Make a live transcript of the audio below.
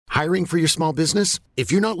Hiring for your small business?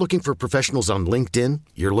 If you're not looking for professionals on LinkedIn,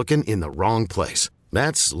 you're looking in the wrong place.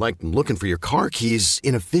 That's like looking for your car keys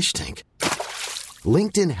in a fish tank.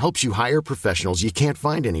 LinkedIn helps you hire professionals you can't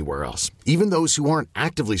find anywhere else, even those who aren't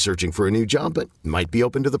actively searching for a new job but might be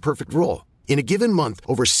open to the perfect role. In a given month,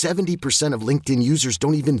 over 70% of LinkedIn users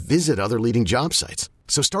don't even visit other leading job sites.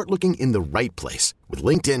 So start looking in the right place. With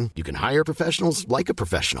LinkedIn, you can hire professionals like a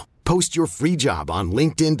professional. Post your free job on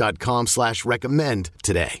linkedin.com/recommend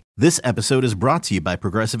today. This episode is brought to you by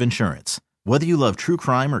Progressive Insurance. Whether you love true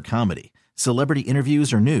crime or comedy, celebrity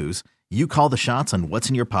interviews or news, you call the shots on what's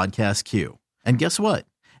in your podcast queue. And guess what?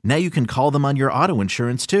 Now you can call them on your auto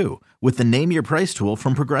insurance too with the Name Your Price tool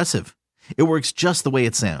from Progressive. It works just the way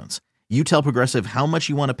it sounds. You tell Progressive how much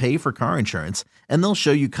you want to pay for car insurance, and they'll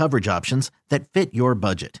show you coverage options that fit your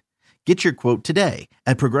budget. Get your quote today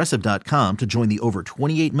at Progressive.com to join the over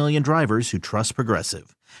 28 million drivers who trust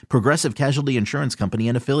Progressive. Progressive Casualty Insurance Company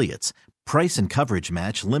and Affiliates. Price and coverage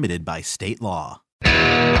match limited by state law.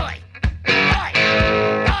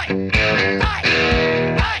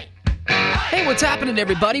 Hey, what's happening,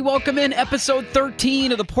 everybody? Welcome in episode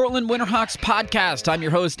 13 of the Portland Winterhawks podcast. I'm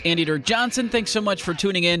your host, Andy Dirk Johnson. Thanks so much for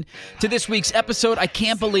tuning in to this week's episode. I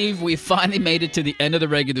can't believe we finally made it to the end of the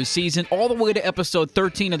regular season, all the way to episode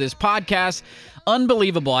 13 of this podcast.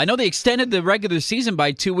 Unbelievable. I know they extended the regular season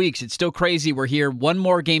by 2 weeks. It's still crazy. We're here. One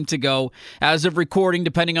more game to go. As of recording,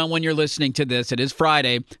 depending on when you're listening to this, it is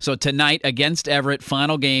Friday. So tonight against Everett,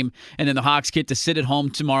 final game. And then the Hawks get to sit at home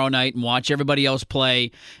tomorrow night and watch everybody else play.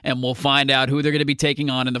 And we'll find out who they're going to be taking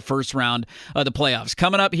on in the first round of the playoffs.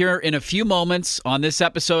 Coming up here in a few moments on this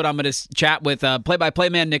episode, I'm going to chat with play-by-play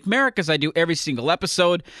man Nick Marek, as I do every single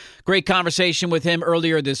episode. Great conversation with him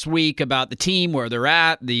earlier this week about the team, where they're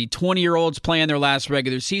at, the 20-year-olds playing their last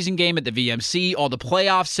regular season game at the VMC, all the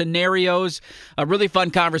playoff scenarios. A really fun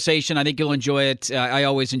conversation. I think you'll enjoy it. I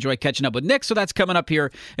always enjoy catching up with Nick, so that's coming up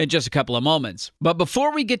here in just a couple of moments. But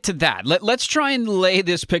before we get to that, let's try and lay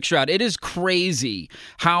this picture out. It is crazy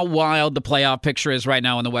how wild the playoff picture is right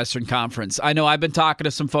now in the Western Conference. I know I've been talking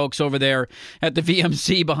to some folks over there at the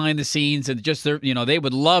VMC behind the scenes, and just they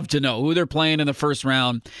would love to know who they're playing in the first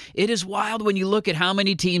round. It is wild when you look at how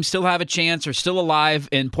many teams still have a chance or still alive,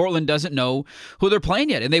 and Portland doesn't know who they're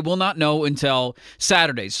playing yet, and they will not know until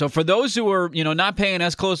Saturday. So for those who are not paying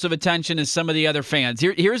as close of attention as some of the other fans,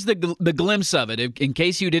 here's the glimpse of it, in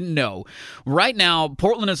case you didn't know. Right now,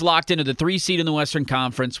 Portland is locked into the 3 seed in the Western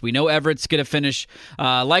Conference. We know Everett's going to finish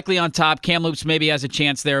likely on top. Kamloops maybe has a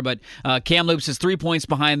chance there, but Kamloops is 3 points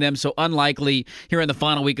behind them, so unlikely here in the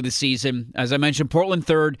final week of the season. As I mentioned, Portland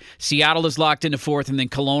 3rd, Seattle is locked into 4th, and then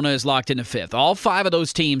Kelowna is locked into 5th. All 5 of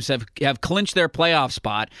those teams have clinched their playoff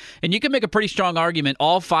spot, and you can make a pretty strong argument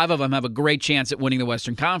all 5 of them have a great chance at winning the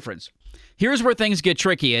Western Conference. Here's where things get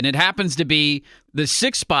tricky, and it happens to be the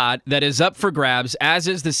 6th spot that is up for grabs, as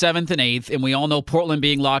is the 7th and 8th, and we all know Portland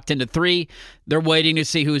being locked into 3. They're waiting to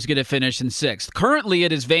see who's going to finish in 6th. Currently,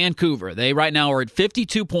 it is Vancouver. They right now are at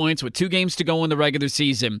 52 points with 2 games to go in the regular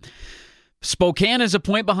season. Spokane is a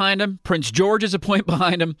point behind them, Prince George is a point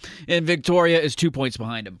behind them, and Victoria is 2 points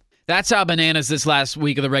behind them. That's how bananas this last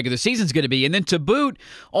week of the regular season is going to be. And then to boot,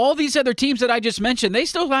 all these other teams that I just mentioned, they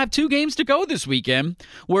still have 2 games to go this weekend,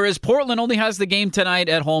 whereas Portland only has the game tonight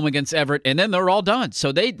at home against Everett, and then they're all done.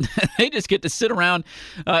 So they just get to sit around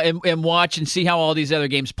and watch and see how all these other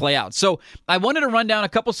games play out. So I wanted to run down a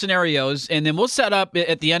couple scenarios, and then we'll set up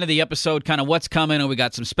at the end of the episode kind of what's coming, and we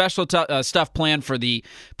got some special stuff planned for the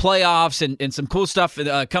playoffs and some cool stuff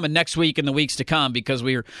coming next week and the weeks to come, because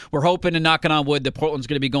we're hoping and knocking on wood that Portland's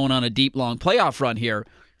going to be going on a deep, long playoff run here.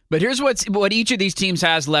 But here's what each of these teams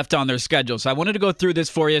has left on their schedule. So I wanted to go through this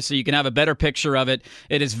for you so you can have a better picture of it.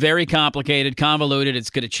 It is very complicated, convoluted.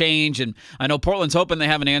 It's going to change. And I know Portland's hoping they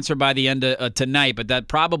have an answer by the end of tonight, but that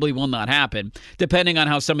probably will not happen, depending on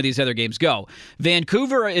how some of these other games go.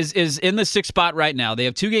 Vancouver is in the 6th spot right now. They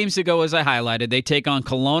have 2 games to go, as I highlighted. They take on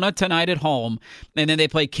Kelowna tonight at home, and then they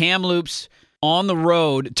play Kamloops on the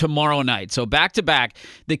road tomorrow night. So back-to-back.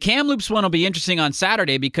 The Kamloops one will be interesting on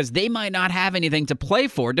Saturday because they might not have anything to play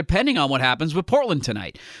for depending on what happens with Portland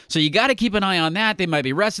tonight. So you got to keep an eye on that. They might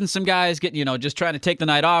be resting some guys, just trying to take the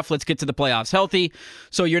night off. Let's get to the playoffs healthy.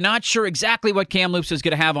 So you're not sure exactly what Kamloops is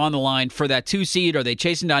going to have on the line for that 2 seed. Are they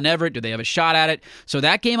chasing down Everett? Do they have a shot at it? So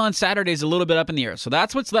that game on Saturday is a little bit up in the air. So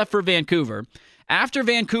that's what's left for Vancouver. After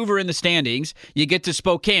Vancouver in the standings, you get to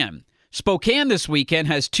Spokane. Spokane this weekend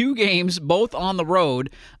has 2 games, both on the road,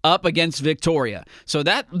 up against Victoria. So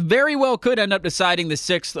that very well could end up deciding the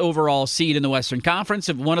 6th overall seed in the Western Conference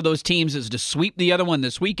if one of those teams is to sweep the other one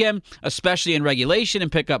this weekend, especially in regulation,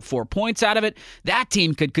 and pick up 4 points out of it. That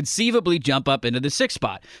team could conceivably jump up into the 6th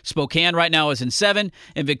spot. Spokane right now is in 7,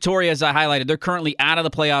 and Victoria, as I highlighted, they're currently out of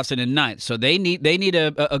the playoffs and in 9th. So they need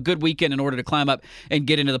a good weekend in order to climb up and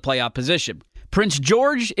get into the playoff position. Prince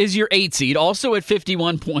George is your 8 seed, also at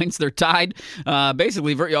 51 points. They're tied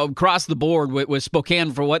basically across the board with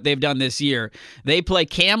Spokane for what they've done this year. They play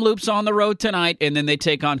Kamloops on the road tonight, and then they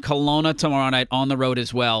take on Kelowna tomorrow night on the road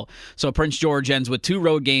as well. So Prince George ends with 2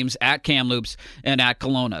 road games at Kamloops and at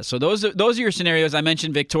Kelowna. So those are your scenarios. I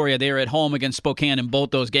mentioned Victoria. They are at home against Spokane in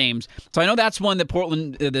both those games. So I know that's one that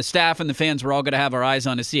Portland, the staff and the fans, were all going to have our eyes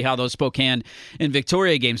on to see how those Spokane and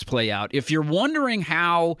Victoria games play out. If you're wondering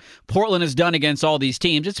how Portland has done against all these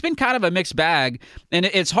teams, it's been kind of a mixed bag, and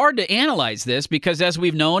it's hard to analyze this because, as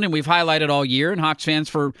we've known and we've highlighted all year, and Hawks fans,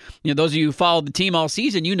 for those of you who followed the team all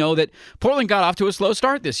season, you know that Portland got off to a slow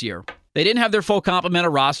start this year. They didn't have their full complement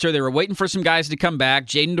of roster. They were waiting for some guys to come back.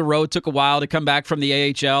 Jaden DeRoe took a while to come back from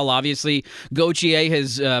the AHL. Obviously, Gauthier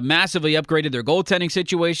has massively upgraded their goaltending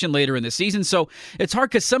situation later in the season. So it's hard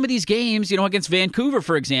because some of these games, against Vancouver,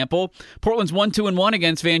 for example, Portland's 1-2-1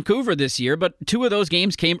 against Vancouver this year, but 2 of those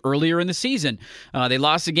games came earlier in the season. They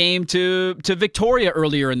lost a game to Victoria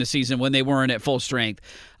earlier in the season when they weren't at full strength.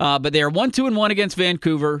 But they are 1-2-1 against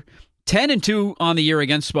Vancouver, 10-2 on the year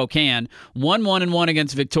against Spokane, 1-1-1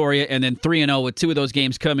 against Victoria, and then 3-0 with 2 of those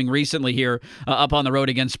games coming recently here up on the road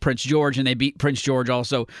against Prince George, and they beat Prince George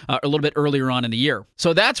also a little bit earlier on in the year.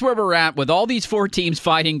 So that's where we're at with all these 4 teams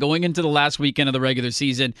fighting going into the last weekend of the regular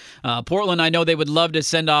season. Portland, I know they would love to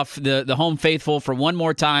send off the home faithful for one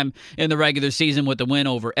more time in the regular season with the win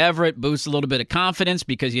over Everett, boost a little bit of confidence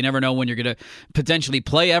because you never know when you're going to potentially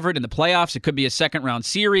play Everett in the playoffs. It could be a second-round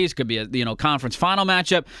series, could be a conference final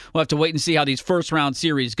matchup. We'll have to wait and see how these first-round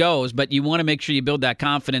series goes, but you want to make sure you build that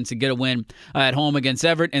confidence and get a win at home against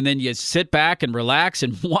Everett, and then you sit back and relax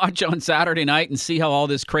and watch on Saturday night and see how all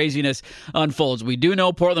this craziness unfolds. We do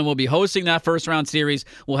know Portland will be hosting that first-round series.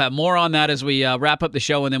 We'll have more on that as we wrap up the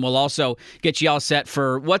show, and then we'll also get you all set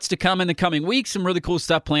for what's to come in the coming weeks. Some really cool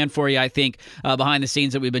stuff planned for you, I think, behind the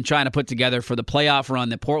scenes that we've been trying to put together for the playoff run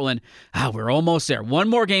that Portland, we're almost there. One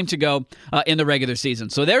more game to go in the regular season.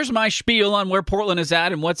 So there's my spiel on where Portland is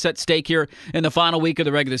at and what's at stake here in the final week of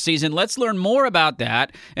the regular season. Let's learn more about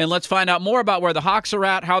that, and let's find out more about where the Hawks are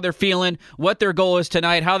at, how they're feeling, what their goal is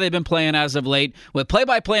tonight, how they've been playing as of late, with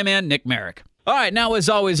play-by-play man Nick Marek. All right, now as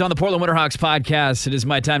always on the Portland Winterhawks podcast, it is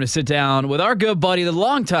my time to sit down with our good buddy, the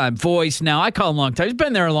longtime voice. Now, I call him long time. He's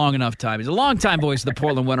been there a long enough time. He's a longtime voice of the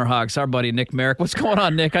Portland Winterhawks, our buddy Nick Marek. What's going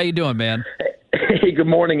on, Nick? How you doing, man? Hey, good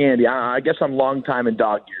morning, Andy. I guess I'm long time in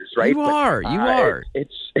dog years, right? You are.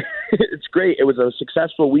 It's great. It was a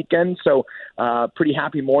successful weekend, so pretty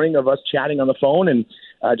happy morning of us chatting on the phone, and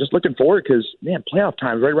just looking forward because, man, playoff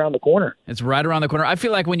time is right around the corner. It's right around the corner. I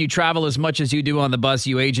feel like when you travel as much as you do on the bus,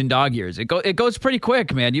 you age in dog years. It goes pretty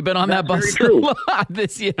quick, man. You've been on that bus a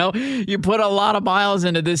lot. You put a lot of miles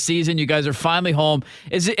into this season. You guys are finally home.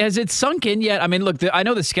 Has it sunk in yet? I mean, look, I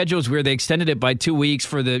know the schedule is weird. They extended it by 2 weeks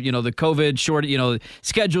for the COVID short,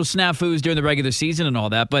 schedule snafus during the regular season and all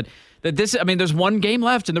that. But there's one game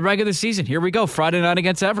left in the regular season. Here we go, Friday night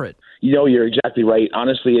against Everett. You're exactly right.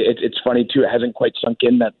 Honestly, it's funny, too. It hasn't quite sunk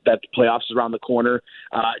in that the playoffs is around the corner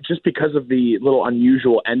just because of the little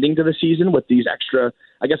unusual ending to the season with these extra,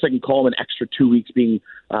 I guess I can call them an extra 2 weeks being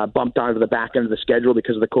bumped onto the back end of the schedule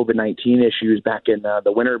because of the COVID-19 issues back in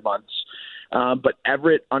the winter months. But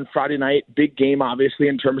Everett on Friday night, big game, obviously,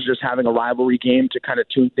 in terms of just having a rivalry game to kind of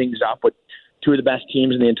tune things up with 2 of the best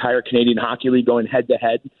teams in the entire Canadian Hockey League going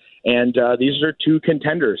head-to-head. And these are 2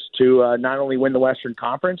 contenders to not only win the Western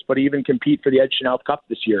Conference, but even compete for the Ed Chanel Cup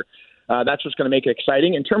this year. That's what's going to make it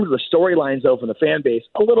exciting. In terms of the storylines, though, from the fan base,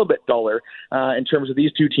 a little bit duller in terms of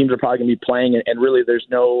these 2 teams are probably going to be playing. And really,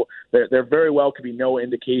 there very well could be no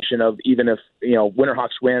indication of even if,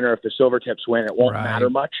 Winterhawks win or if the Silvertips win, it won't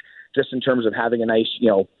matter much. Just in terms of having a nice,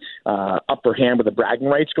 upper hand with the bragging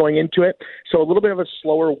rights going into it. So a little bit of a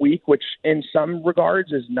slower week, which in some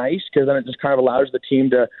regards is nice because then it just kind of allows the team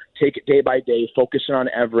to take it day by day, focusing on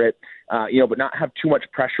Everett, but not have too much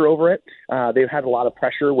pressure over it. They've had a lot of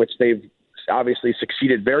pressure, which they've obviously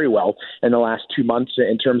succeeded very well in the last 2 months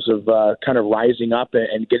in terms of kind of rising up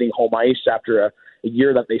and getting home ice after a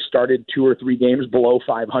year that they started 2 or 3 games below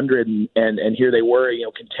 500, and here they were,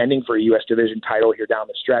 contending for a U.S. division title here down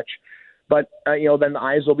the stretch. But, then the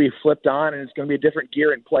eyes will be flipped on, and it's going to be a different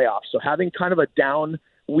gear in playoffs. So having kind of a down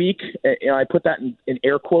week, I put that in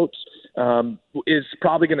air quotes, is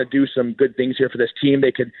probably going to do some good things here for this team.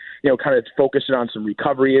 They could, kind of focus it on some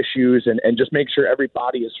recovery issues and just make sure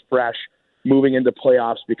everybody is fresh moving into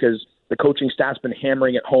playoffs, because the coaching staff's been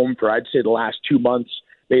hammering it home for, I'd say, the last 2 months,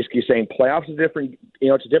 basically saying playoffs is different.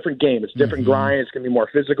 It's a different game. It's a different grind. It's going to be more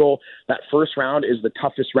physical. That first round is the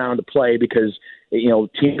toughest round to play because,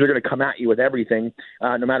 teams are going to come at you with everything,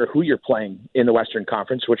 no matter who you're playing in the Western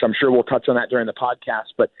Conference, which I'm sure we'll touch on that during the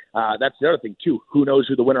podcast. But that's the other thing, too. Who knows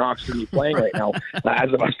who the Winterhawks are going to be playing right now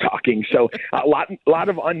as of us talking. So a lot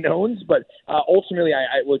of unknowns. But ultimately,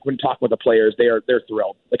 I when talking with the players, they're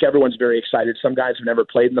thrilled. Like, everyone's very excited. Some guys have never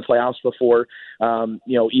played in the playoffs before,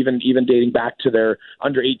 even dating back to their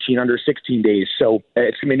under 18, under 16 days. So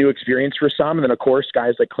it's going to be a new experience for some. And then, of course,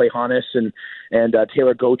 guys like Clay Honus and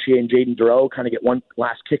Taylor Gauthier and Jaden Dureau kind of get one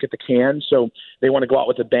last kick at the can. So they want to go out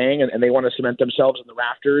with a bang, and they want to cement themselves in the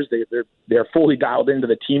rafters. They're fully dialed into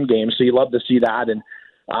the team game. So you love to see that. And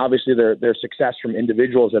obviously their success from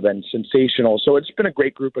individuals have been sensational. So it's been a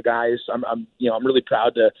great group of guys. I'm really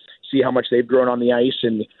proud to see how much they've grown on the ice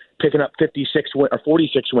and picking up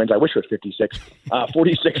 46 wins. I wish it was 56.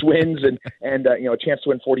 46 wins and a chance to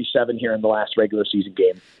win 47 here in the last regular season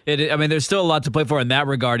game. There's still a lot to play for in that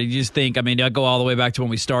regard. You just think, I go all the way back to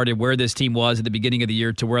when we started, where this team was at the beginning of the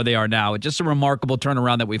year to where they are now. It's just a remarkable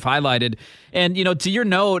turnaround that we've highlighted. And, to your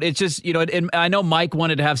note, it's just, and I know Mike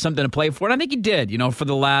wanted to have something to play for, and I think he did, for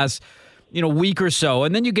the last week or so.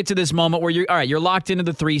 And then you get to this moment where you're locked into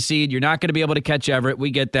the 3 seed. You're not going to be able to catch Everett. We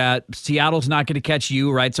get that. Seattle's not going to catch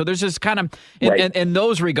you, right? So there's just kind of, in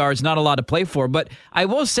those regards, not a lot to play for. But I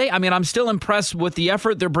will say, I'm still impressed with the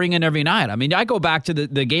effort they're bringing every night. I go back to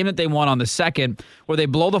the game that they won on the second, where they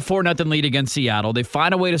blow the 4-0 lead against Seattle. They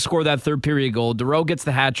find a way to score that third period goal. Dureau gets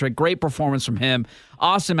the hat trick. Great performance from him.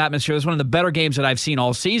 Awesome atmosphere. It's one of the better games that I've seen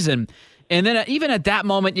all season. And then even at that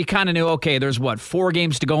moment, you kind of knew, okay, there's 4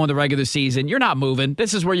 games to go in the regular season. You're not moving.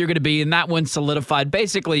 This is where you're going to be. And that one solidified.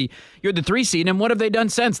 Basically, you're the 3 seed. And what have they done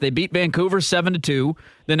since? They beat Vancouver 7-2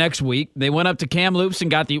 the next week. They went up to Kamloops and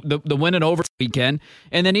got the win in overtime weekend.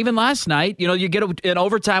 And then even last night, you get an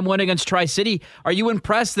overtime win against Tri-City. Are you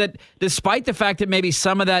impressed that despite the fact that maybe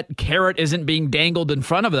some of that carrot isn't being dangled in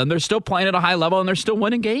front of them, they're still playing at a high level and they're still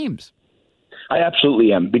winning games? I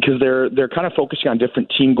absolutely am, because they're kind of focusing on different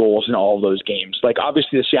team goals in all of those games. Like,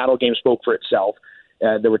 obviously the Seattle game spoke for itself.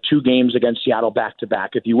 There were 2 games against Seattle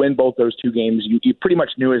back-to-back. If you win both those 2 games, you pretty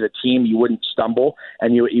much knew as a team you wouldn't stumble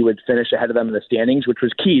and you would finish ahead of them in the standings, which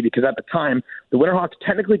was key because at the time the Winterhawks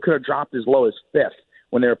technically could have dropped as low as 5th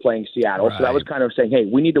when they were playing Seattle. Right. So that was kind of saying, hey,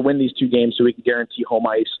 we need to win these 2 games so we can guarantee home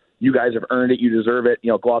ice. You guys have earned it. You deserve it.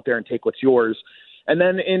 Go out there and take what's yours. And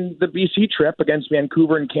then in the BC trip against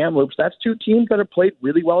Vancouver and Kamloops, that's 2 teams that have played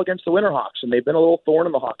really well against the Winterhawks, and they've been a little thorn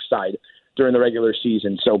in the Hawks' side during the regular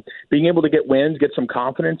season. So being able to get wins, get some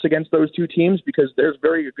confidence against those 2 teams, because there's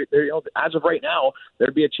as of right now,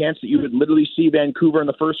 there'd be a chance that you would literally see Vancouver in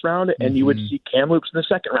the first round and you would see Kamloops in the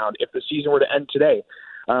second round if the season were to end today.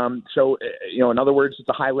 In other words, it's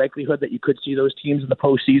a high likelihood that you could see those teams in the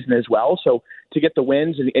postseason as well. So to get the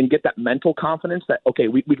wins and get that mental confidence that, okay,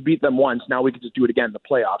 we could beat them once, now we can just do it again in the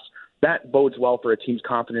playoffs, that bodes well for a team's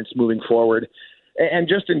confidence moving forward. And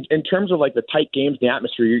just in terms of like the tight games, the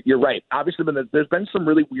atmosphere, you're right. Obviously, there's been some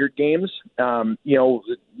really weird games. No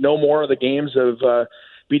more of the games of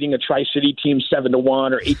beating a Tri-City team 7-1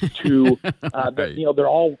 or 8-2. Right. They're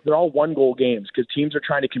all 1-goal games because teams are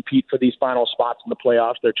trying to compete for these final spots in the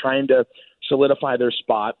playoffs. They're trying to solidify their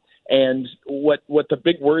spot. And what the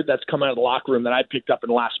big word that's come out of the locker room that I picked up in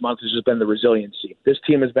the last month has just been the resiliency. This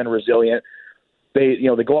team has been resilient. They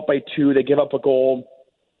go up by 2, they give up a goal,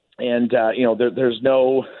 and there's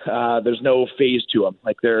no phase to them.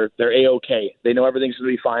 Like they're A-okay. They know everything's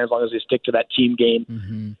going to be fine as long as they stick to that team game.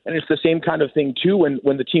 Mm-hmm. And it's the same kind of thing too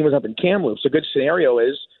when the team was up in Kamloops. A good scenario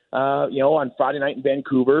is on Friday night in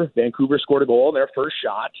Vancouver scored a goal in their first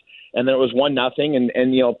shot, and then it was 1-0.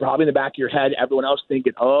 And probably in the back of your head, everyone else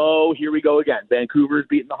thinking, oh, here we go again. Vancouver's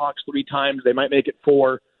beaten the Hawks 3 times. They might make it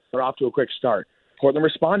 4. They're off to a quick start. Portland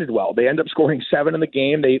responded well. They ended up scoring 7 in the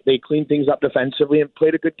game. They cleaned things up defensively and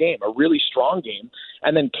played a good game, a really strong game.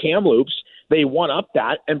 And then Kamloops, they won up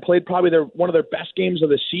that and played probably one of their best games of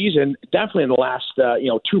the season, definitely in the last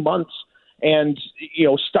 2 months, and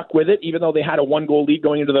stuck with it, even though they had a 1-goal lead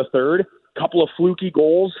going into the third. A couple of fluky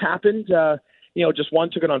goals happened. Just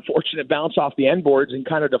one took an unfortunate bounce off the end boards and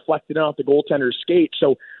kind of deflected it off the goaltender's skate.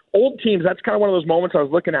 So old teams, that's kind of one of those moments I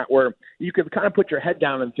was looking at where you could kind of put your head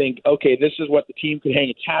down and think, okay, this is what the team could hang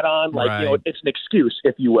its hat on. Like, right. It's an excuse,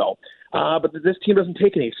 if you will. But this team doesn't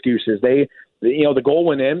take any excuses. The goal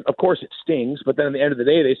went in. Of course, it stings. But then at the end of the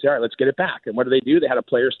day, they say, all right, let's get it back. And what do? They had a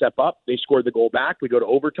player step up. They scored the goal back. We go to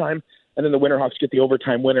overtime. And then the Winterhawks get the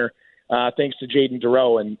overtime winner thanks to Jaden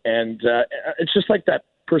Dureau. And it's just like that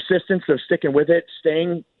persistence of sticking with it,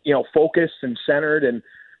 staying, focused and centered and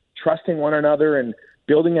trusting one another and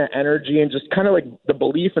building that energy and just kind of like the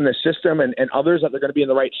belief in the system and others that they're going to be in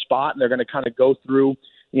the right spot and they're going to kind of go through,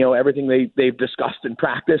 everything they've discussed in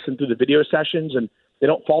practice and through the video sessions, and they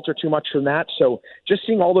don't falter too much from that. So just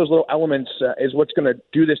seeing all those little elements is what's going to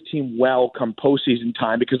do this team well come postseason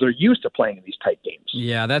time because they're used to playing in these tight games.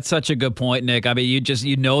 Yeah, that's such a good point, Nick. I mean,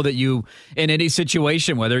 you know that you, in any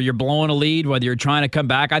situation, whether you're blowing a lead, whether you're trying to come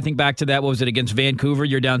back, I think back to that, what was it, against Vancouver?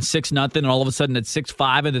 You're down 6-0, and all of a sudden it's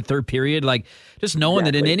 6-5 in the third period. Like, just knowing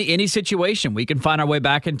that in any situation, we can find our way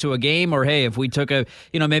back into a game, or, hey, if we took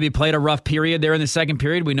maybe played a rough period there in the second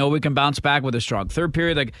period, we know we can bounce back with a strong third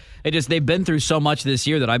period. Like, they've been through so much this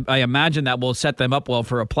year that I imagine that will set them up well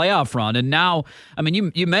for a playoff run. And now, I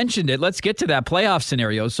mean, you mentioned it. Let's get to that playoff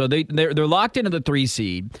scenario. So they're locked into the 3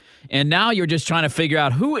 seed, and now you're just trying to figure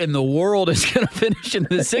out who in the world is going to finish in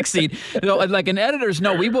the 6 seed. Like an editor's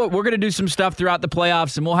note, we're going to do some stuff throughout the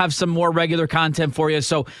playoffs, and we'll have some more regular content for you.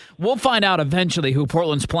 So we'll find out eventually who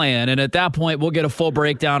Portland's playing, and at that point, we'll get a full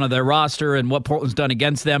breakdown of their roster and what Portland's done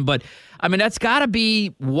against them. But I mean, that's got to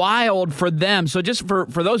be wild for them. So just for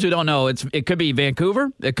those who don't know, it could be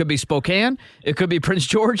Vancouver, it could be Spokane, it could be Prince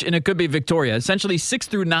George, and it could be Victoria. Essentially 6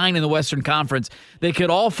 through 9 in the Western Conference. They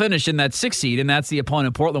could all finish in that 6 seed, and that's the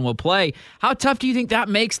opponent Portland will play. How tough do you think that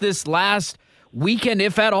makes this last weekend,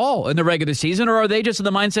 if at all, in the regular season? Or are they just in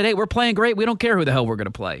the mindset, hey, we're playing great, we don't care who the hell we're going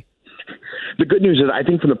to play? The good news is I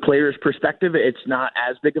think from the players' perspective, it's not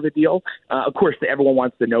as big of a deal. Of course, everyone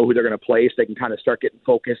wants to know who they're going to play so they can kind of start getting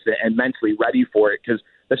focused and mentally ready for it. Because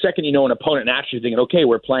the second you know an opponent, naturally thinking, okay,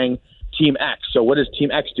 we're playing Team X. So what does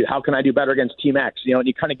Team X do? How can I do better against Team X? And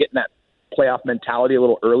you kind of get in that playoff mentality a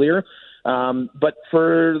little earlier. But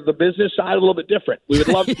for the business side, a little bit different. We would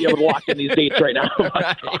love to be able to lock in these dates right now.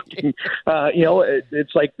 Talking.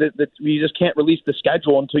 It's like we just can't release the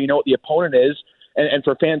schedule until you know what the opponent is. And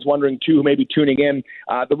for fans wondering, too, who may be tuning in,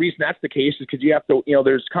 the reason that's the case is because you have to,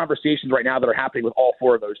 there's conversations right now that are happening with all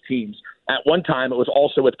 4 of those teams. At one time, it was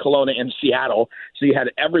also with Kelowna and Seattle, so you had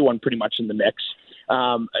everyone pretty much in the mix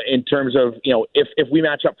in terms of, if we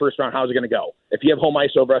match up first round, how's it going to go? If you have home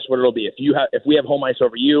ice over us, what it'll be? If we have home ice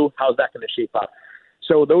over you, how's that going to shape up?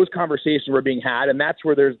 So those conversations were being had, and that's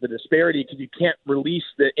where there's the disparity because you can't release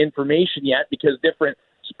the information yet because different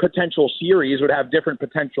potential series would have different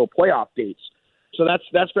potential playoff dates. So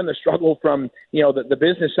that's been the struggle from, the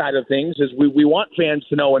business side of things is we want fans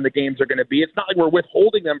to know when the games are going to be. It's not like we're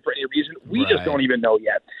withholding them for any reason. We just don't even know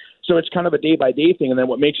yet. So it's kind of a day-by-day thing. And then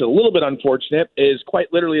what makes it a little bit unfortunate is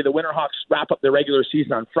quite literally the Winterhawks wrap up their regular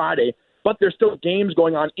season on Friday, but there's still games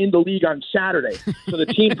going on in the league on Saturday. So the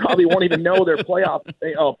team probably won't even know their playoff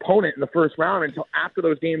opponent in the first round until after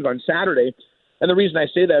those games on Saturday. And the reason I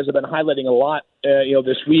say that is I've been highlighting a lot,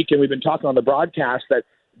 this week, and we've been talking on the broadcast that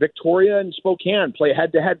Victoria and Spokane play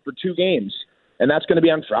head-to-head for 2 games, and that's going to be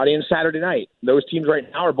on Friday and Saturday night. Those teams right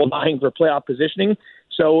now are both vying for playoff positioning.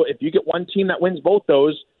 So if you get one team that wins both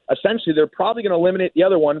those, essentially they're probably going to eliminate the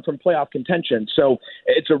other one from playoff contention. So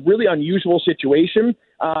it's a really unusual situation.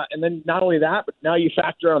 And then not only that, but now you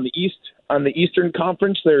factor on the Eastern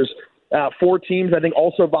Conference, there's 4 teams, I think,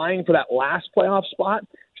 also vying for that last playoff spot.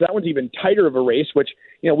 So that one's even tighter of a race, which,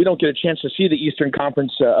 we don't get a chance to see the Eastern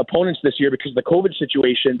Conference opponents this year because of the COVID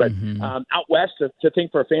situation. But out west, to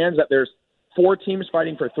think for fans that there's 4 teams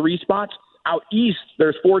fighting for 3 spots. Out east,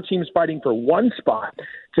 there's 4 teams fighting for 1 spot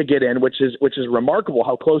to get in, which is remarkable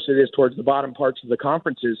how close it is towards the bottom parts of the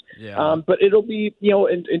conferences. Yeah. But it'll be,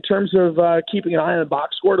 in terms of keeping an eye on the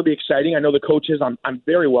box score, it'll be exciting. I know the coaches, I'm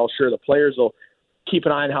very well sure the players will keep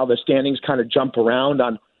an eye on how the standings kind of jump around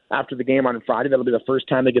after the game on Friday. That'll be the first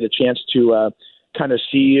time they get a chance to kind of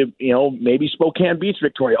see, maybe Spokane beats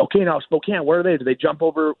Victoria. Okay, now Spokane, where are they? Do they jump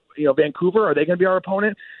over, Vancouver? Are they going to be our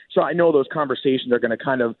opponent? So I know those conversations are going to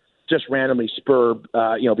kind of just randomly spur,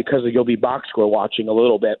 because you'll be box score watching a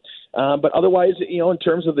little bit. But otherwise, in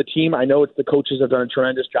terms of the team, I know the coaches have done a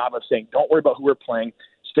tremendous job of saying, don't worry about who we're playing.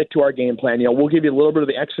 Stick to our game plan. We'll give you a little bit of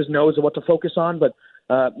the X's and O's of what to focus on. But,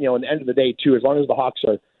 at the end of the day, too, as long as the Hawks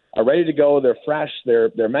are ready to go, they're fresh,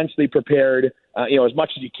 they're mentally prepared, as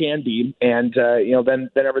much as you can be, and then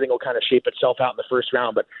everything will kind of shape itself out in the first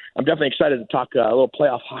round. But I'm definitely excited to talk a little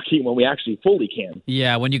playoff hockey when we actually fully can.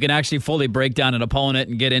 Yeah, when you can actually fully break down an opponent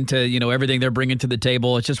and get into everything they're bringing to the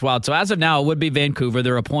table. It's just wild. So as of now, it would be Vancouver.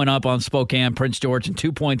 They're a point up on Spokane, Prince George, and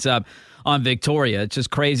 2 points up on Victoria. It's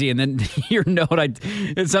just crazy. And then your note,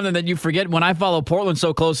 it's something that you forget. When I follow Portland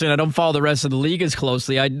so closely and I don't follow the rest of the league as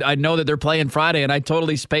closely, I know that they're playing Friday, and I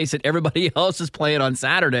totally space it. Everybody else is playing on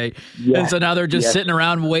Saturday. Yeah. And so now they're just sitting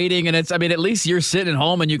around waiting. And at least you're sitting at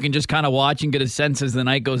home and you can just kind of watch and get a sense as the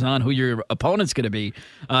night goes on who your opponent's going to be.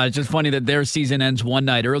 It's just funny that their season ends one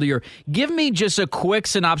night earlier. Give me just a quick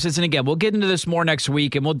synopsis. And again, we'll get into this more next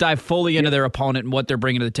week, and we'll dive fully into their opponent and what they're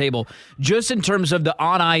bringing to the table. Just in terms of the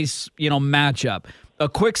on-ice, matchup, a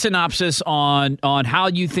quick synopsis on how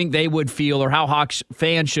you think they would feel, or how Hawks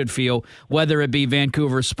fans should feel, whether it be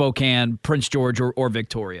Vancouver, Spokane, Prince George, or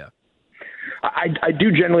Victoria. I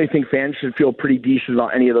do generally think fans should feel pretty decent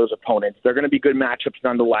about any of those opponents. They're going to be good matchups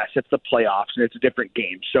nonetheless. It's the playoffs, and it's a different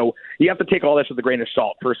game. So you have to take all this with a grain of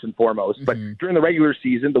salt, first and foremost. Mm-hmm. But during the regular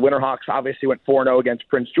season, the Winterhawks obviously went 4-0 against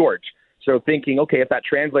Prince George. So thinking, okay, if that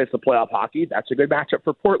translates to playoff hockey, that's a good matchup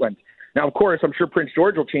for Portland. Now, of course, I'm sure Prince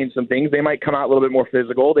George will change some things. They might come out a little bit more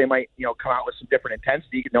physical. They might, come out with some different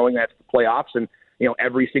intensity, knowing that's the playoffs, and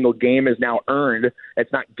every single game is now earned.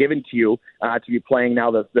 It's not given to you to be playing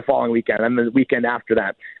now the following weekend and the weekend after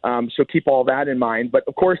that. So keep all that in mind. But,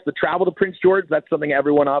 of course, the travel to Prince George, that's something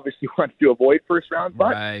everyone obviously wants to avoid first round.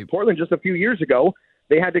 But right. Portland just a few years ago,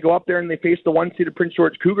 they had to go up there and they faced the one-seeded Prince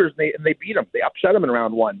George Cougars, and they beat them. They upset them in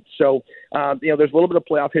round one. So, there's a little bit of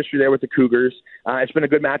playoff history there with the Cougars. It's been a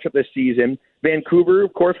good matchup this season. Vancouver,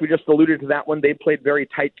 of course, we just alluded to that one. They played very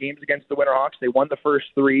tight games against the Winterhawks. They won the first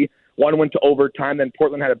three. One went to overtime. Then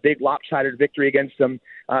Portland had a big lopsided victory against them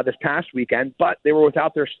this past weekend. But they were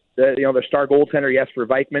without their star goaltender, Jesper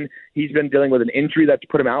Vikman. He's been dealing with an injury that's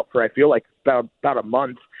put him out for, I feel like, about a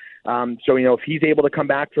month. So, if he's able to come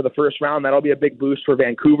back for the first round, that'll be a big boost for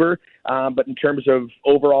Vancouver. But in terms of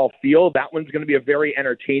overall feel, that one's going to be a very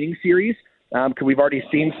entertaining series. Because we've already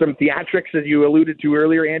seen some theatrics, as you alluded to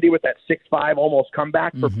earlier, Andy, with that 6-5 almost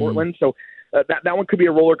comeback for Portland. So that one could be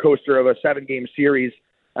a roller coaster of a 7-game series.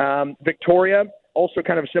 Victoria, also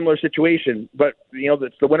kind of a similar situation. But,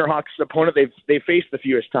 it's the Winterhawks opponent they've faced the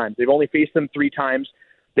fewest times. They've only faced them 3 times.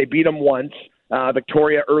 They beat them once.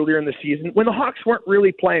 Victoria earlier in the season when the Hawks weren't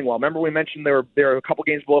really playing well. Remember we mentioned they were a couple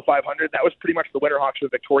games below 500. That was pretty much the Winterhawks when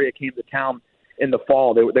Victoria came to town in the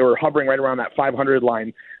fall. They were hovering right around that 500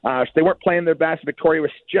 line. So they weren't playing their best. Victoria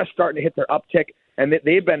was just starting to hit their uptick, and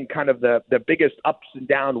they've been kind of the biggest ups and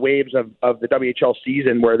down waves of the WHL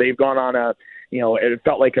season, where they've gone on it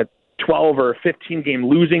felt like a 12 or 15 game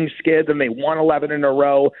losing skid, and they won 11 in a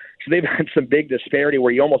row. So they've had some big disparity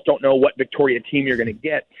where you almost don't know what Victoria team you're going to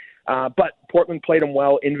get. But Portland played them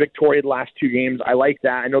well in Victoria the last 2 games. I like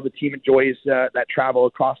that. I know the team enjoys that travel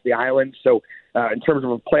across the island. So in terms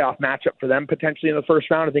of a playoff matchup for them potentially in the first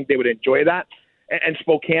round, I think they would enjoy that. And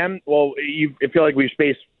Spokane, well, I feel like we've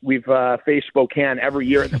faced Spokane every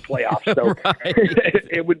year in the playoffs, so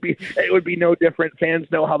it would be no different. Fans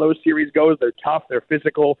know how those series goes. They're tough. They're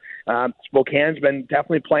physical. Spokane's been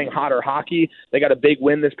definitely playing hotter hockey. They got a big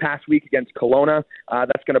win this past week against Kelowna.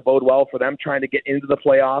 That's going to bode well for them trying to get into the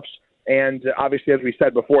playoffs. And obviously, as we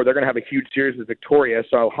said before, they're going to have a huge series with Victoria.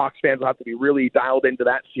 So Hawks fans will have to be really dialed into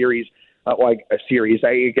that series. I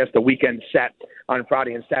guess the weekend set on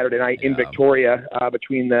Friday and Saturday night in Victoria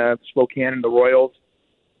between the Spokane and the Royals.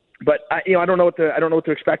 But I don't know what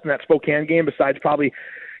to expect in that Spokane game besides probably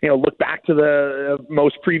look back to the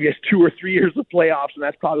most previous 2 or 3 years of playoffs, and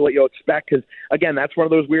that's probably what you'll expect. Because again, that's one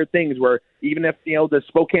of those weird things where even if the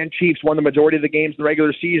Spokane Chiefs won the majority of the games in the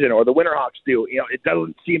regular season, or the Winterhawks do, it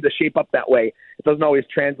doesn't seem to shape up that way. It doesn't always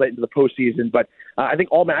translate into the postseason. But I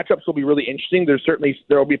think all matchups will be really interesting.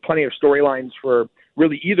 There will be plenty of storylines for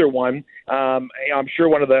really either one. I'm sure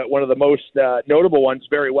one of the most notable ones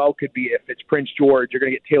very well could be if it's Prince George. You're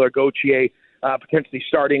going to get Taylor Gauthier potentially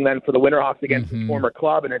starting then for the Winterhawks against his former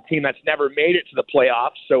club and a team that's never made it to the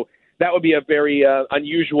playoffs. So that would be a very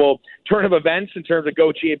unusual turn of events in terms of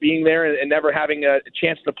Gauthier being there and never having a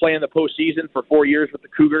chance to play in the postseason for 4 years with the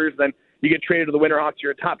Cougars. Then you get traded to the Winterhawks,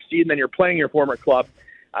 you're a top seed, and then you're playing your former club.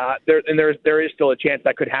 There is still a chance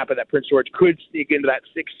that could happen, that Prince George could sneak into that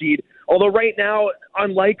 6th seed. Although right now,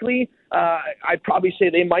 unlikely. I'd probably say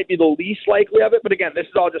they might be the least likely of it. But again, this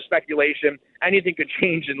is all just speculation. Anything could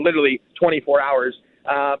change in literally 24 hours.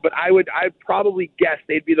 But I'd probably guess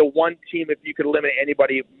they'd be the one team, if you could eliminate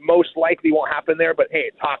anybody, most likely won't happen there. But hey,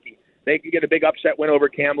 it's hockey. They could get a big upset win over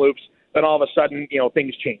Kamloops. then all of a sudden,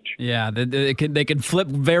 things change. Yeah, they can flip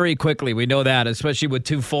very quickly. We know that, especially with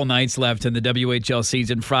 2 full nights left in the WHL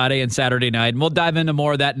season, Friday and Saturday night. And we'll dive into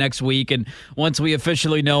more of that next week. And once we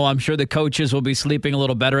officially know, I'm sure the coaches will be sleeping a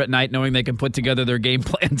little better at night, knowing they can put together their game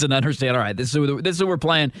plans and understand, all right, this is who we're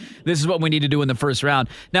playing. This is what we need to do in the first round.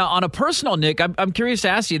 Now, on a personal, Nick, I'm curious to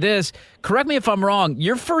ask you this. Correct me if I'm wrong.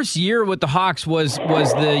 Your first year with the Hawks was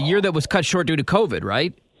the year that was cut short due to COVID,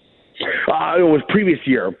 right? It was previous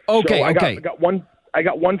year. Okay, so I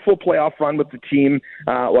got one full playoff run with the team.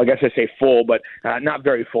 Well, I guess I say full, but not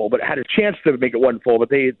very full. But I had a chance to make it one full. But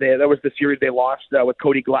that was the series they lost with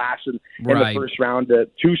Cody Glass in the first round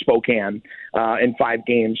to Spokane in 5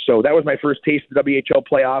 games. So that was my first taste of the WHL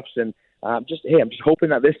playoffs. And I'm just hoping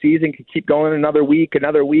that this season can keep going another week, and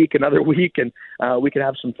we can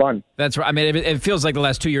have some fun. That's right. I mean, it feels like the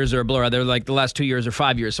last 2 years are a blur. They're like the last 2 years or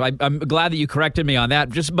 5 years. So I'm glad that you corrected me on that.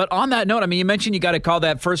 But on that note, I mean, you mentioned you got to call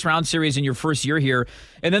that first round series in your first year here,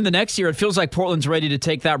 and then the next year it feels like Portland's ready to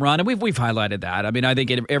take that run, and we've highlighted that. I mean, I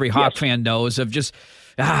think every Hawk fan knows of just.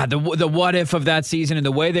 The what if of that season and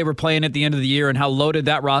the way they were playing at the end of the year and how loaded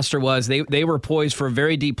that roster was. They were poised for a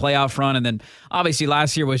very deep playoff run, and then obviously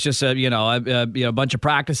last year was just a bunch of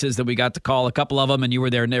practices that we got to call, a couple of them, and you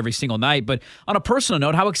were there every single night. But on a personal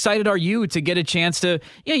note, how excited are you to get a chance to?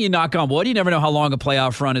 You knock on wood. You never know how long a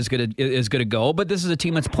playoff run is gonna go, but this is a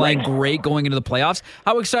team that's playing great going into the playoffs.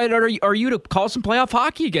 How excited are you to call some playoff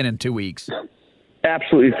hockey again in 2 weeks?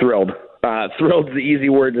 Absolutely thrilled. Thrilled is the easy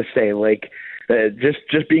word to say.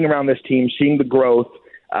 Just being around this team, seeing the growth,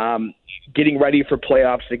 getting ready for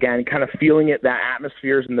playoffs again, kind of feeling it, that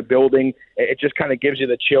atmosphere is in the building. It just kind of gives you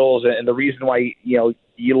the chills, and the reason why you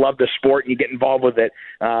love the sport and you get involved with it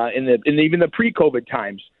in even the pre-COVID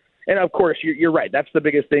times. And of course, you're right. That's the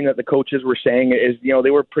biggest thing that the coaches were saying is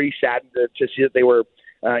they were pretty saddened to see that they were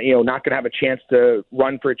not going to have a chance to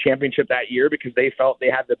run for a championship that year because they felt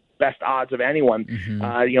they had the best odds of anyone,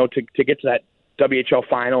 to get to that WHL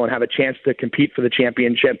final and have a chance to compete for the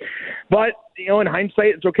championship. But, in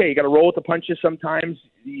hindsight, it's okay. You got to roll with the punches sometimes.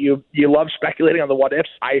 You love speculating on the what ifs.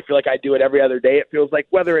 I feel like I do it every other day. It feels like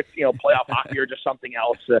whether it's, playoff hockey or just something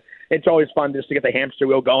else, it's always fun just to get the hamster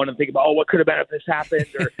wheel going and think about, what could have been if this happened?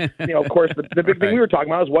 Or, of course, the big thing we were talking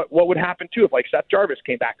about is what would happen too if Seth Jarvis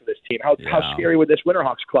came back to this team. How scary would this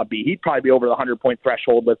Winterhawks club be? He'd probably be over the 100-point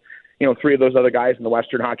threshold with, 3 of those other guys in the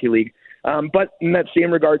Western Hockey League. But in that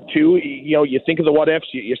same regard, too, you think of the what-ifs,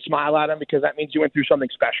 you smile at them because that means you went through something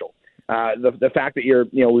special. The fact that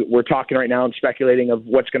we're talking right now and speculating of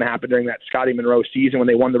what's going to happen during that Scotty Monroe season when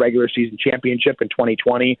they won the regular season championship in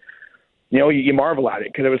 2020, you marvel at it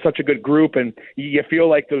because it was such a good group, and you feel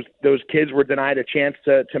like those kids were denied a chance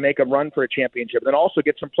to make a run for a championship, and then also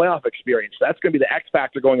get some playoff experience. So that's going to be the X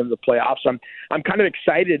factor going into the playoffs. I'm kind of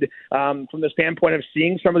excited from the standpoint of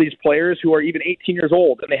seeing some of these players who are even 18 years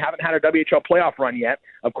old and they haven't had a WHL playoff run yet.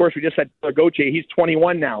 Of course, we just had Goche. He's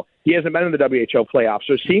 21 now. He hasn't been in the WHL playoffs.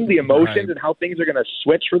 So seeing the emotions and how things are going to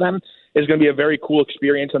switch for them is going to be a very cool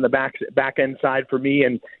experience on the back end side for me,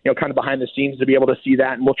 and kind of behind the scenes to be able to see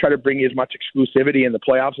that. And we'll try to bring you as much exclusivity in the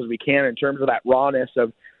playoffs as we can in terms of that rawness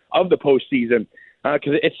of the postseason.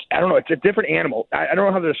 Because it's a different animal. I don't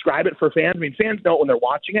know how to describe it for fans. I mean, fans know it when they're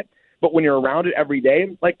watching it, but when you're around it every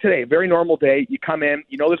day, like today, very normal day, you come in,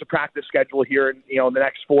 there's a practice schedule here in the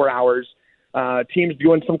next 4 hours. Teams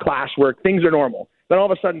doing some classwork, things are normal. Then all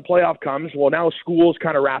of a sudden playoff comes. Well, now school's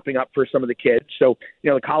kind of wrapping up for some of the kids. So,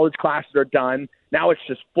 the college classes are done. Now it's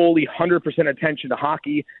just fully 100% attention to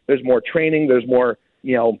hockey. There's more training. There's more,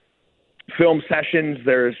 film sessions.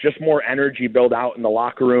 There's just more energy built out in the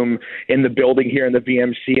locker room, in the building here in the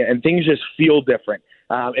VMC, and things just feel different.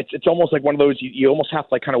 It's almost like one of those, you almost have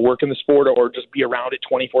to kind of work in the sport or just be around it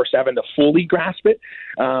 24/7 to fully grasp it.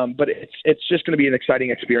 But it's just going to be an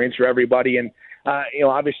exciting experience for everybody. And,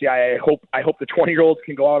 obviously I hope the 20-year-olds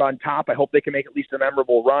can go out on top. I hope they can make at least a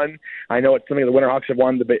memorable run. I know it's something the Winterhawks have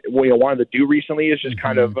wanted to do recently is just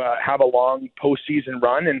kind of have a long postseason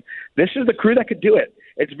run. And this is the crew that could do it.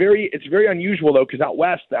 It's very unusual though, because out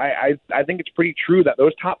west, I think it's pretty true that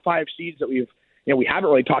those top 5 seeds that we haven't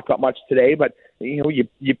really talked about much today, but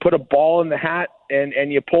you put a ball in the hat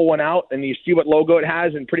and you pull one out and you see what logo it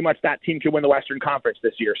has, and pretty much that team can win the Western Conference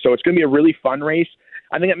this year. So it's going to be a really fun race.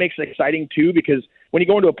 I think it makes it exciting too, because when you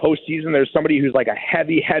go into a postseason, there's somebody who's like a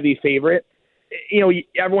heavy favorite.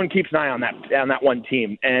 Everyone keeps an eye on that one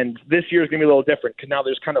team, and this year is going to be a little different because now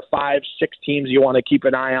there's kind of 5-6 teams you want to keep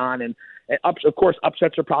an eye on, and of course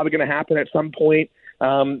upsets are probably going to happen at some point.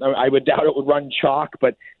 I would doubt it would run chalk,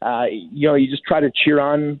 but you just try to cheer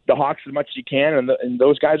on the Hawks as much as you can, and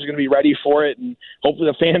those guys are going to be ready for it, and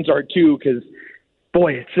hopefully the fans are too, because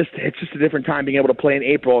boy, it's just a different time being able to play in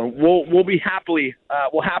April, and we'll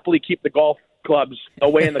happily keep the golf clubs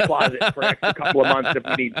away in the closet for an extra couple of months if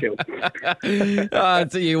we need to.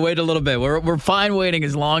 So you wait a little bit. We're fine waiting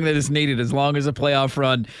as long as it's needed, as long as the playoff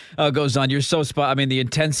run goes on. You're so spot. I mean, the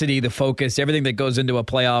intensity, the focus, everything that goes into a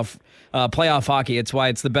playoff hockey. It's why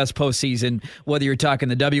it's the best postseason. Whether you're talking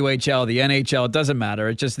the WHL, the NHL, it doesn't matter.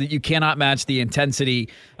 It's just that you cannot match the intensity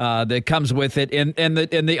that comes with it, and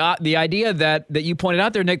the idea that you pointed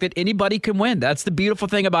out there, Nick, that anybody can win. That's the beautiful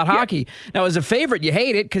thing about hockey. Now, as a favorite, you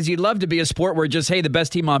hate it because you'd love to be a sport where just, hey, the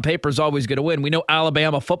best team on paper is always going to win. We know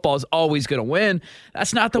Alabama football is always going to win.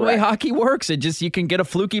 That's not the way hockey works. It just, you can get a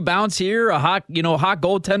fluky bounce here, a hot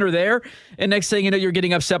goaltender there, and next thing you know, you're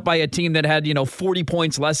getting upset by a team that had 40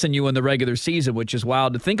 points less than you in the regular season, which is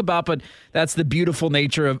wild to think about, but that's the beautiful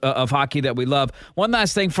nature of hockey that we love. One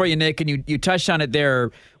last thing for you, Nick, and you touched on it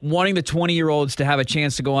there, wanting the 20-year-olds to have a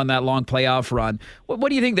chance to go on that long playoff run. What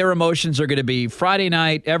do you think their emotions are going to be? Friday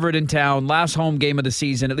night, Everett in town, last home game of the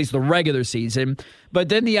season, at least the regular season. But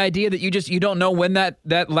then the idea that you don't know when that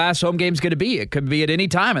last home game is going to be. It could be at any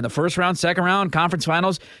time in the first round, second round, conference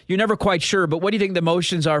finals. You're never quite sure. But what do you think the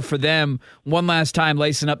emotions are for them one last time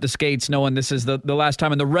lacing up the skates, knowing this is the last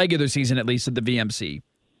time in the regular season, at least at the VMC?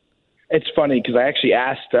 It's funny because I actually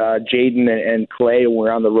asked Jaden and Clay when we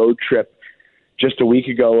were on the road trip just a week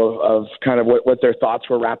ago of kind of what their thoughts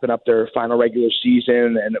were wrapping up their final regular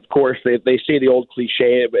season. And of course they say the old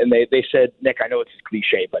cliche, and they said, Nick, I know it's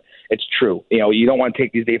cliche, but it's true. You don't want to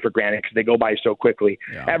take these days for granted because they go by so quickly.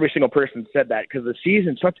 Yeah. Every single person said that because the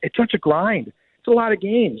season, it's such a grind. It's a lot of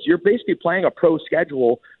games. You're basically playing a pro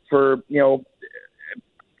schedule for,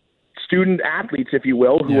 student athletes, if you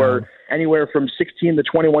will, who are anywhere from 16 to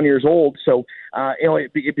 21 years old. So,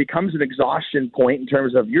 it becomes an exhaustion point in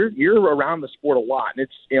terms of you're around the sport a lot. And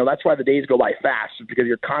it's, that's why the days go by fast, because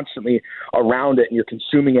you're constantly around it and you're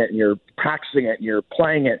consuming it and you're practicing it and you're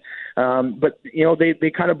playing it. But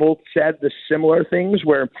they kind of both said the similar things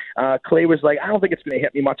where Clay was like, I don't think it's going to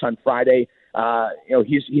hit me much on Friday.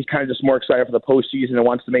 He's kind of just more excited for the postseason and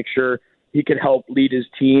wants to make sure he could help lead his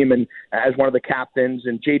team and as one of the captains,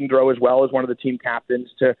 and Jaden Groh as well as one of the team captains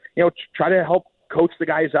to, try to help coach the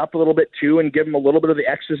guys up a little bit too and give them a little bit of the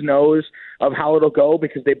X's and O's of how it'll go,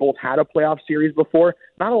 because they both had a playoff series before.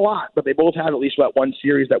 Not a lot, but they both had at least that one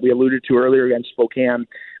series that we alluded to earlier against Spokane.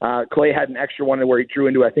 Clay had an extra one where he drew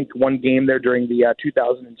into, I think, one game there during the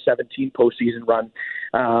 2017 postseason run.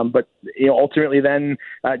 But ultimately then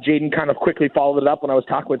Jaden kind of quickly followed it up when I was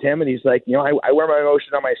talking with him, and he's like, I wear my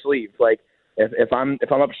emotions on my sleeve. Like, if I'm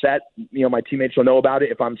upset, my teammates will know about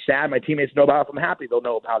it. If I'm sad, my teammates know about it. If I'm happy, they'll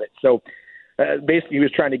know about it. So basically, he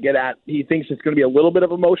was trying to get at, he thinks it's going to be a little bit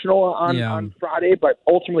of emotional on Friday, but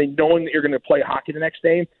ultimately knowing that you're going to play hockey the next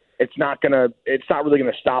day, it's not really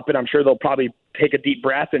going to stop it. I'm sure they'll probably take a deep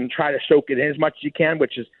breath and try to soak it in as much as you can,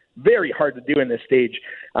 which is very hard to do in this stage.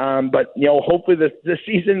 But hopefully the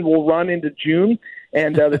season will run into June,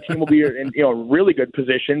 and the team will be in a really good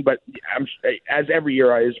position. But as every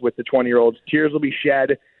year is with the 20-year-olds, tears will be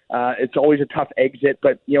shed. It's always a tough exit,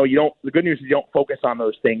 but the good news is you don't focus on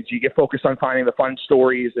those things. You get focused on finding the fun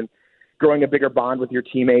stories and growing a bigger bond with your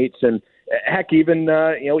teammates, and heck, even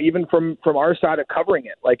from our side of covering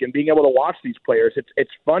it, like, and being able to watch these players,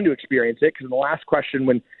 it's fun to experience it. Because in the last question,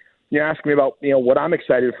 when you asked me about what I'm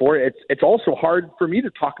excited for, it's also hard for me to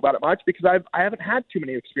talk about it much because I haven't had too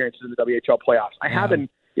many experiences in the WHL playoffs. I have in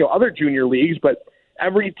other junior leagues, but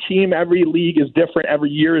every team, every league is different. Every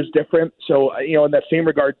year is different. So, in that same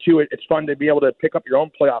regard, too, it's fun to be able to pick up your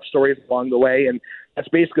own playoff stories along the way. And that's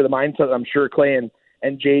basically the mindset that I'm sure Clay and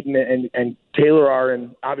Jaden and Taylor are.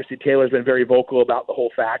 And obviously Taylor's been very vocal about the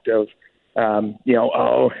whole fact of,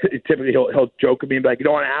 typically he'll joke with me and be like, you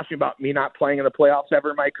don't want to ask me about me not playing in the playoffs ever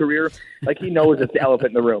in my career. Like, he knows it's the elephant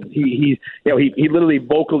in the room. He literally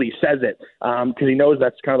vocally says it because he knows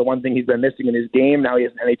that's kind of the one thing he's been missing in his game. Now he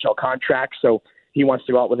has an NHL contract, so he wants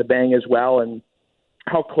to go out with a bang as well. And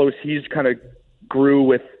how close he's kind of grew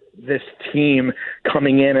with this team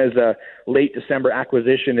coming in as a late December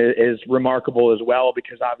acquisition is remarkable as well,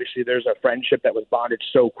 because obviously there's a friendship that was bonded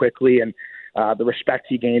so quickly, and the respect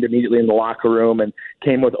he gained immediately in the locker room and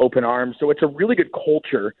came with open arms. So it's a really good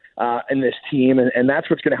culture in this team, and that's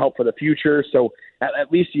what's going to help for the future. So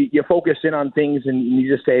at least you focus in on things and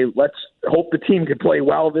you just say, let's hope the team can play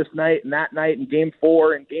well this night and that night and Game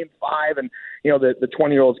 4 and Game 5, and the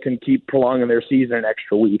 20-year-olds can keep prolonging their season an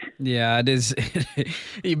extra week. Yeah, it is.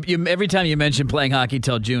 Every time you mention playing hockey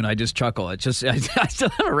till June, I just chuckle. It's just I still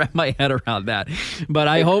haven't wrapped my head around that. But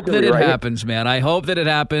I hope that it happens, man. I hope that it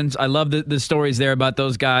happens. I love the stories there about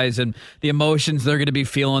those guys and the emotions they're going to be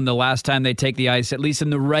feeling the last time they take the ice, at least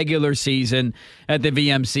in the regular season at the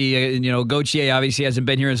VMC. And, Gauthier obviously hasn't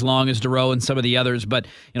been here as long as Dero and some of the others, but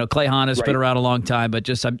Clay Hahn has been around a long time. But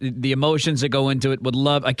just the emotions that go into it.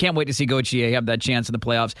 I can't wait to see Gauthier have that chance in the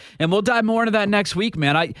playoffs, and we'll dive more into that next week,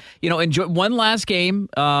 man. Enjoy one last game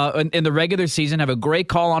in the regular season. Have a great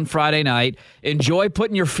call on Friday night. Enjoy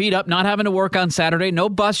putting your feet up, not having to work on Saturday. No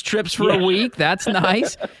bus trips for a week. That's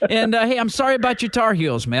nice. And hey, I'm sorry about your Tar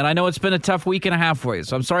Heels, man. I know it's been a tough week and a half for you,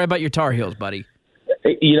 so I'm sorry about your Tar Heels, buddy.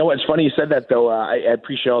 It's funny you said that, though. I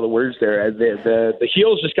appreciate all the words there. The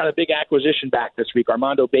Heels just got a big acquisition back this week.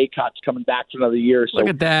 Armando Baycott's coming back for another year. So look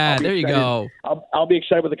at that. There you go. I'll be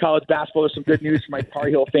excited with the college basketball. There's some good news for my Tar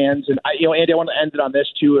Heel fans. And, Andy, I want to end it on this,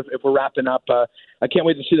 too, if we're wrapping up. I can't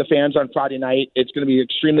wait to see the fans on Friday night. It's going to be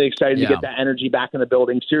extremely exciting to get that energy back in the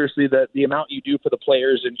building. Seriously, the amount you do for the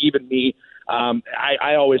players and even me,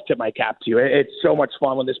 I always tip my cap to you. It's so much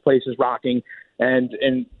fun when this place is rocking.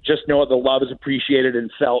 And just know the love is appreciated and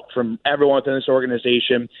felt from everyone within this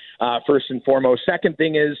organization, first and foremost. Second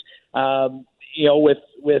thing is,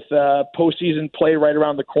 with postseason play right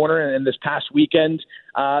around the corner, and this past weekend,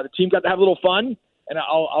 the team got to have a little fun. And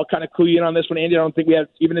I'll kind of clue you in on this one, Andy. I don't think we have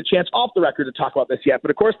even a chance off the record to talk about this yet. But,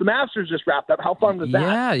 of course, the Masters just wrapped up. How fun was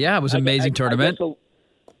that? Yeah, it was an amazing tournament.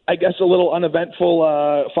 I guess a little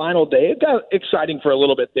uneventful final day. It got exciting for a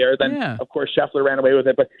little bit there. Then, of course, Scheffler ran away with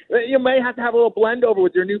it. But you may have to have a little blend over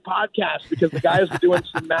with your new podcast because the guys are doing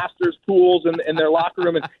some Masters pools in their locker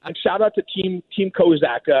room. And shout out to Team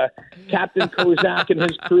Kozak. Captain Kozak and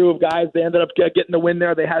his crew of guys, they ended up getting the win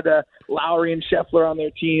there. They had Lowry and Scheffler on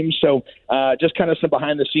their team. So just kind of some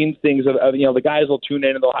behind-the-scenes things of the guys will tune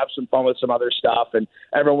in and they'll have some fun with some other stuff. And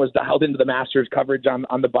everyone was dialed into the Masters coverage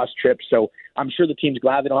on the bus trip. So I'm sure the team's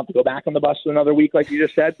glad they don't have to go back on the bus for another week, like you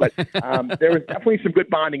just said. But there was definitely some good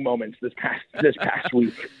bonding moments this past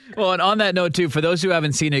week. Well, and on that note, too, for those who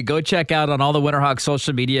haven't seen it, go check out on all the Winterhawks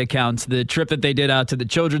social media accounts the trip that they did out to the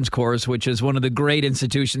Children's Course, which is one of the great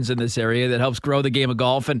institutions in this area that helps grow the game of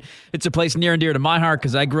golf. And it's a place near and dear to my heart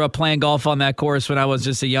because I grew up playing golf on that course when I was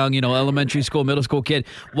just a young, elementary school, middle school kid.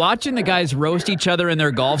 Watching the guys roast each other in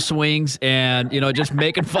their golf swings and, just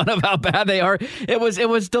making fun of how bad they are. It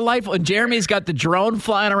was delightful. And Jeremy's got the drone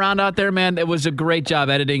flying around out there, man. It was a great job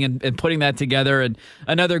editing and putting that together. And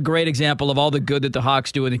another great example of all the good that the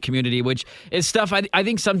Hawks do in the community, which is stuff I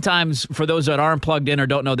think sometimes for those that aren't plugged in or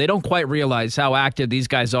don't know, they don't quite realize how active these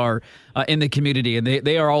guys are in the community, and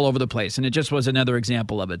they are all over the place, and it just was another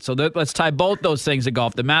example of it. So let's tie both those things to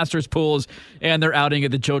golf, the Masters pools and their outing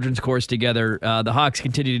at the Children's Course together. The Hawks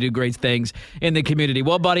continue to do great things in the community.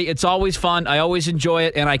 Well, buddy, it's always fun. I always enjoy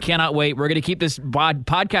it, and I cannot wait. We're going to keep this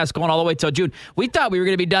podcast going all the way till June. We thought we were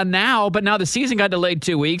going to be done now, but now the season got delayed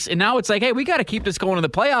 2 weeks, and now it's like, hey, we got to keep this going in the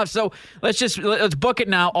playoffs, so let's book it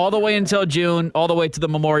now all the way until June, all the way to the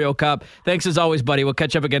Memorial Cup. Thanks as always, buddy. We'll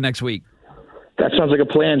catch up again next week. That sounds like a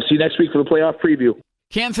plan. See you next week for the playoff preview.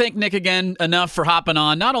 Can't thank Nick again enough for hopping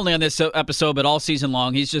on, not only on this episode, but all season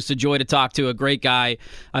long. He's just a joy to talk to, a great guy.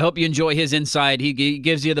 I hope you enjoy his insight. He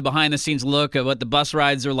gives you the behind-the-scenes look at what the bus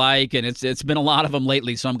rides are like, and it's been a lot of them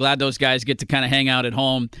lately, so I'm glad those guys get to kind of hang out at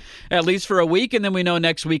home, at least for a week, and then we know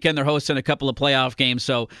next weekend they're hosting a couple of playoff games,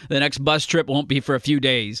 so the next bus trip won't be for a few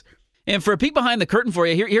days. And for a peek behind the curtain for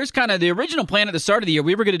you, here's kind of the original plan at the start of the year.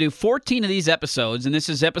 We were going to do 14 of these episodes, and this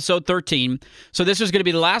is episode 13. So this was going to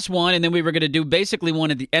be the last one, and then we were going to do basically one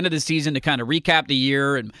at the end of the season to kind of recap the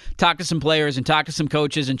year and talk to some players and talk to some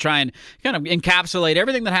coaches and try and kind of encapsulate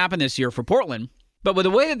everything that happened this year for Portland. But with the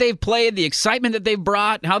way that they've played, the excitement that they've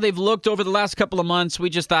brought, how they've looked over the last couple of months, we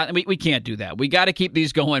just thought we can't do that. We got to keep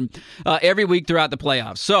these going every week throughout the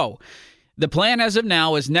playoffs. So the plan as of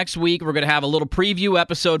now is next week we're going to have a little preview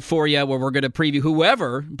episode for you where we're going to preview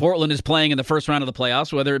whoever Portland is playing in the first round of the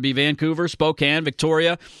playoffs, whether it be Vancouver, Spokane,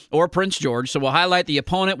 Victoria, or Prince George. So we'll highlight the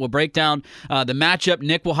opponent. We'll break down the matchup.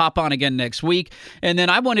 Nick will hop on again next week. And then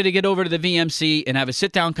I wanted to get over to the VMC and have a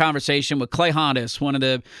sit-down conversation with Clay Hahn, one of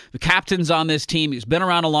the captains on this team. He's been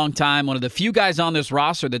around a long time, one of the few guys on this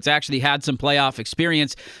roster that's actually had some playoff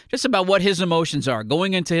experience, just about what his emotions are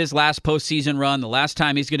going into his last postseason run, the last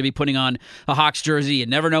time he's going to be putting on a Hawks jersey. You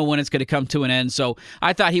never know when it's going to come to an end. So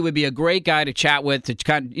I thought he would be a great guy to chat with to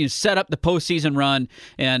kind of set up the postseason run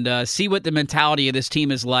and see what the mentality of this team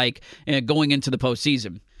is like going into the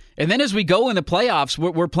postseason. And then as we go in the playoffs,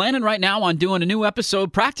 we're planning right now on doing a new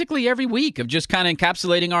episode practically every week of just kind of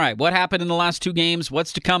encapsulating, all right, what happened in the last 2 games,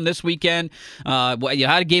 what's to come this weekend, how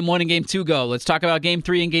did Game 1 and Game 2 go? Let's talk about Game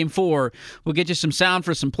 3 and Game 4. We'll get you some sound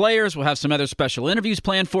for some players. We'll have some other special interviews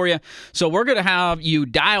planned for you. So we're going to have you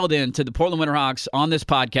dialed in to the Portland Winterhawks on this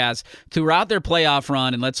podcast throughout their playoff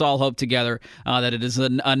run, and let's all hope together that it is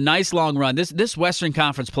a nice long run. This Western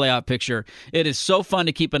Conference playoff picture, it is so fun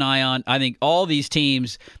to keep an eye on. I think all these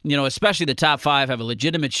teams, especially the top 5, have a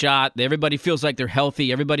legitimate shot. Everybody feels like they're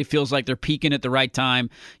healthy. Everybody feels like they're peaking at the right time.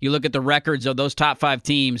 You look at the records of those top 5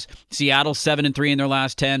 teams. Seattle 7-3 in their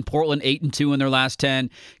last 10. Portland 8-2 in their last 10.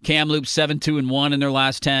 Kamloops 7-2-1 in their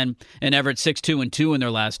last 10. And Everett 6-2-2 in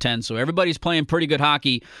their last 10. So everybody's playing pretty good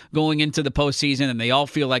hockey going into the postseason, and they all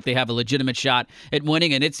feel like they have a legitimate shot at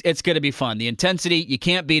winning, and it's going to be fun. The intensity, you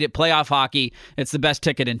can't beat it. Playoff hockey, it's the best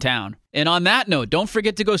ticket in town. And on that note, don't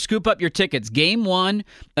forget to go scoop up your tickets. Game 1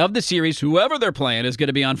 of the series, whoever they're playing, is going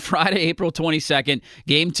to be on Friday, April 22nd.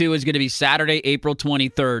 Game 2 is going to be Saturday, April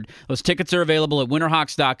 23rd. Those tickets are available at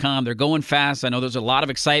winterhawks.com. They're going fast. I know there's a lot of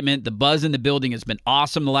excitement. The buzz in the building has been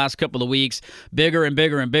awesome the last couple of weeks. Bigger and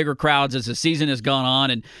bigger and bigger crowds as the season has gone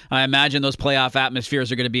on, and I imagine those playoff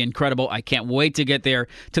atmospheres are going to be incredible. I can't wait to get there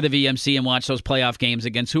to the VMC and watch those playoff games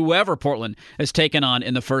against whoever Portland has taken on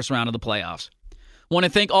in the first round of the playoffs. Want to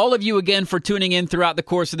thank all of you again for tuning in throughout the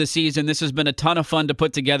course of the season. This has been a ton of fun to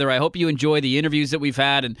put together. I hope you enjoy the interviews that we've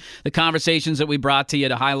had and the conversations that we brought to you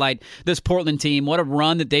to highlight this Portland team. What a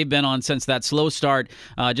run that they've been on since that slow start,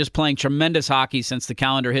 just playing tremendous hockey since the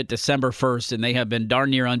calendar hit December 1st, and they have been darn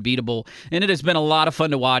near unbeatable. And it has been a lot of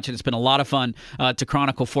fun to watch, and it's been a lot of fun to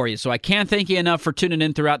chronicle for you. So I can't thank you enough for tuning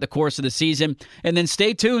in throughout the course of the season. And then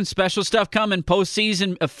stay tuned. Special stuff coming.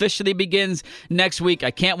 Postseason officially begins next week.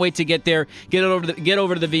 I can't wait to get there. Get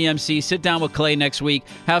over to the VMC. Sit down with Clay next week.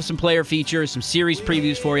 Have some player features, some series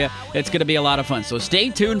previews for you. It's going to be a lot of fun. So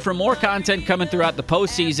stay tuned for more content coming throughout the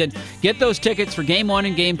postseason. Get those tickets for Game 1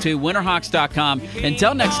 and Game 2, winterhawks.com.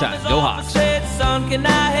 Until next time, go Hawks. Said, son, can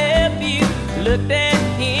I help you? Looked at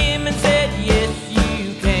him and said, yes,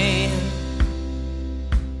 you can.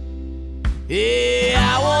 Yeah,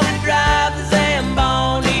 I want to drive the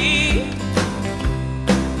Zamboni.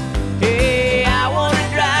 Hey, I want to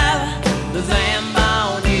drive the Zamboni.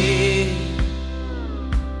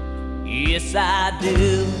 Yes, I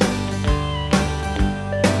do.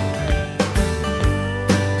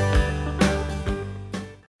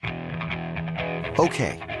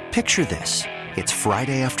 Okay, picture this. It's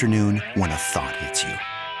Friday afternoon when a thought hits you.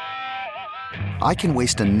 I can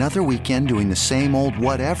waste another weekend doing the same old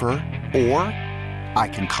whatever, or I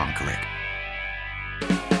can conquer it.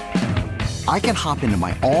 I can hop into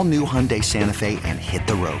my all-new Hyundai Santa Fe and hit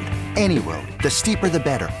the road. Any road. The steeper, the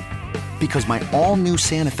better. Because my all-new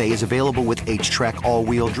Santa Fe is available with H-Track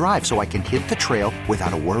all-wheel drive, so I can hit the trail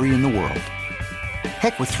without a worry in the world.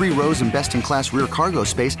 Heck, with 3 rows and best-in-class rear cargo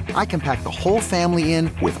space, I can pack the whole family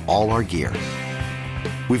in with all our gear.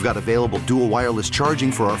 We've got available dual wireless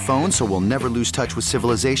charging for our phones, so we'll never lose touch with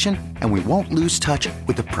civilization, and we won't lose touch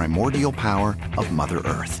with the primordial power of Mother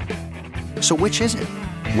Earth. So which is it?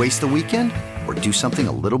 Waste the weekend or do something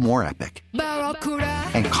a little more epic?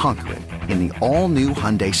 And conquer it in the all-new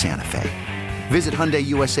Hyundai Santa Fe. Visit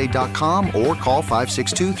HyundaiUSA.com or call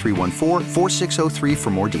 562-314-4603 for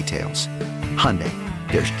more details. Hyundai,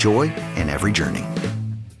 there's joy in every journey.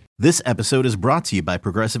 This episode is brought to you by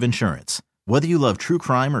Progressive Insurance. Whether you love true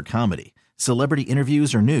crime or comedy, celebrity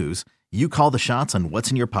interviews or news, you call the shots on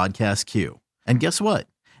what's in your podcast queue. And guess what?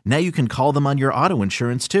 Now you can call them on your auto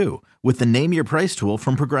insurance too with the Name Your Price tool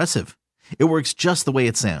from Progressive. It works just the way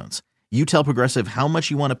it sounds. You tell Progressive how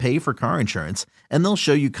much you want to pay for car insurance, and they'll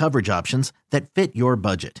show you coverage options that fit your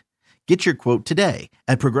budget. Get your quote today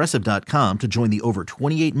at Progressive.com to join the over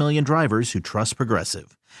 28 million drivers who trust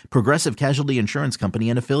Progressive. Progressive Casualty Insurance Company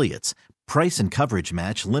and Affiliates. Price and coverage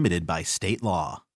match limited by state law.